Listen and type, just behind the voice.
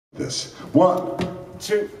This 1,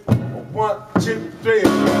 2, 1, 2, 3.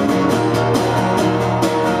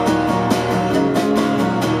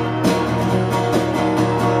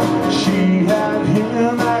 She had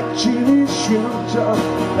hair like chili shrimp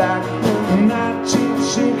back in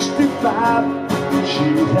 1965. She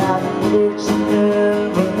had looks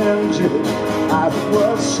and energy. I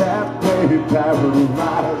was halfway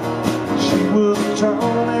paralyzed. She was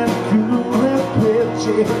tall and cool and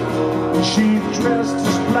pretty. She dressed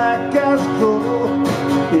as black as gold.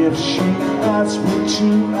 If she asked me to,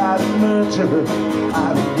 I'd murder.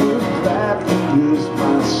 I would gladly lose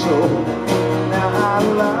my soul. Now I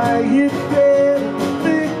lie in bed and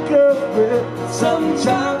think of it.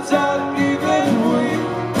 Sometimes I even weep.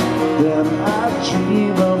 Then I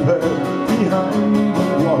dream of her behind the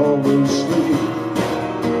wall and sleep.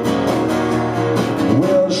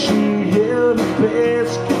 Well, she held a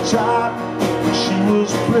bass guitar. She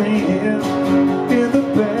was playing in the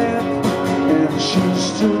band, and she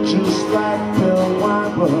stood just like Bill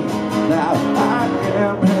Wyman. Now I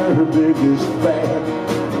am her biggest fan.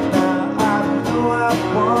 Now I know I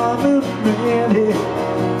want a man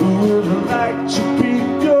who would like to be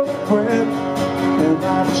your friend, and I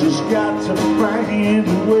just got to find a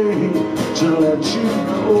way to let you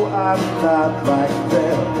know I'm not like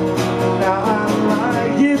that. Now I'm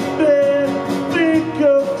lying there, think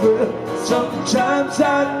of it. Sometimes I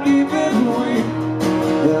even weep.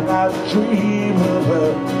 Then I dream of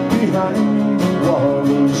her behind the wall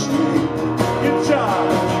and sleep. Guitar!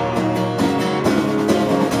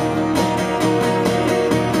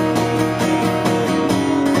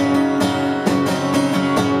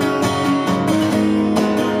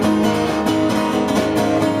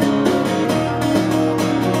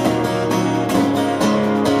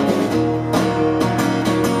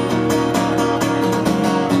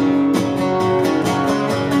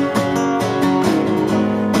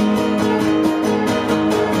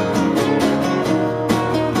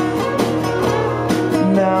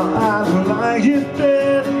 Now I lie in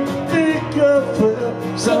bed and think of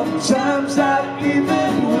her. Sometimes I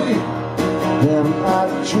even weep. Then I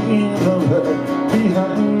dream of her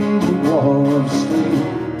behind the wall of sleep.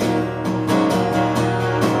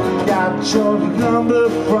 Got your number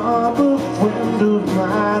from a friend of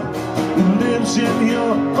mine who lives in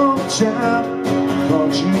your hometown.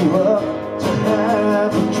 Called you up to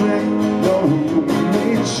have a drink. No, you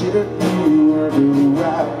made shit, you weren't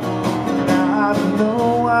right. I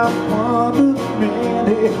know I want a man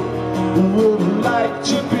who would like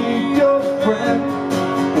to be your friend,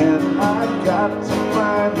 and I got to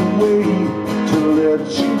find a way to let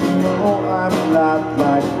you know I'm not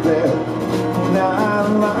like that. Now I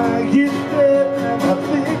lie in bed and I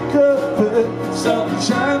think of it.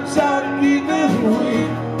 Sometimes I even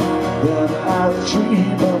weep. Then I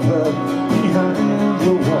dream of her behind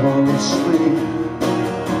the wall of sleep.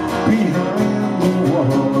 Behind the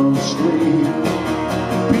wall of sleep.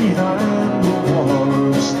 Behind